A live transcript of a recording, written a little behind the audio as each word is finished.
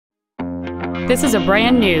This is a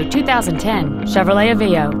brand new 2010 Chevrolet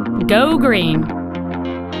Aveo. Go green!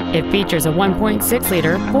 It features a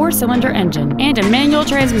 1.6-liter four-cylinder engine and a manual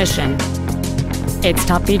transmission. Its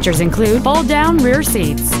top features include fold-down rear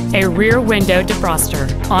seats, a rear window defroster,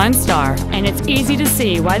 OnStar, and it's easy to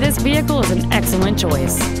see why this vehicle is an excellent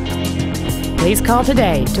choice. Please call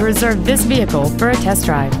today to reserve this vehicle for a test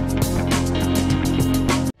drive.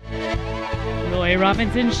 Roy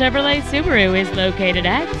Robinson Chevrolet Subaru is located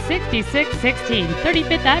at 6616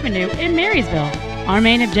 35th Avenue in Marysville. Our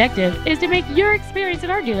main objective is to make your experience at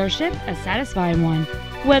our dealership a satisfying one,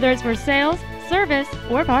 whether it's for sales, service,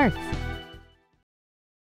 or parts.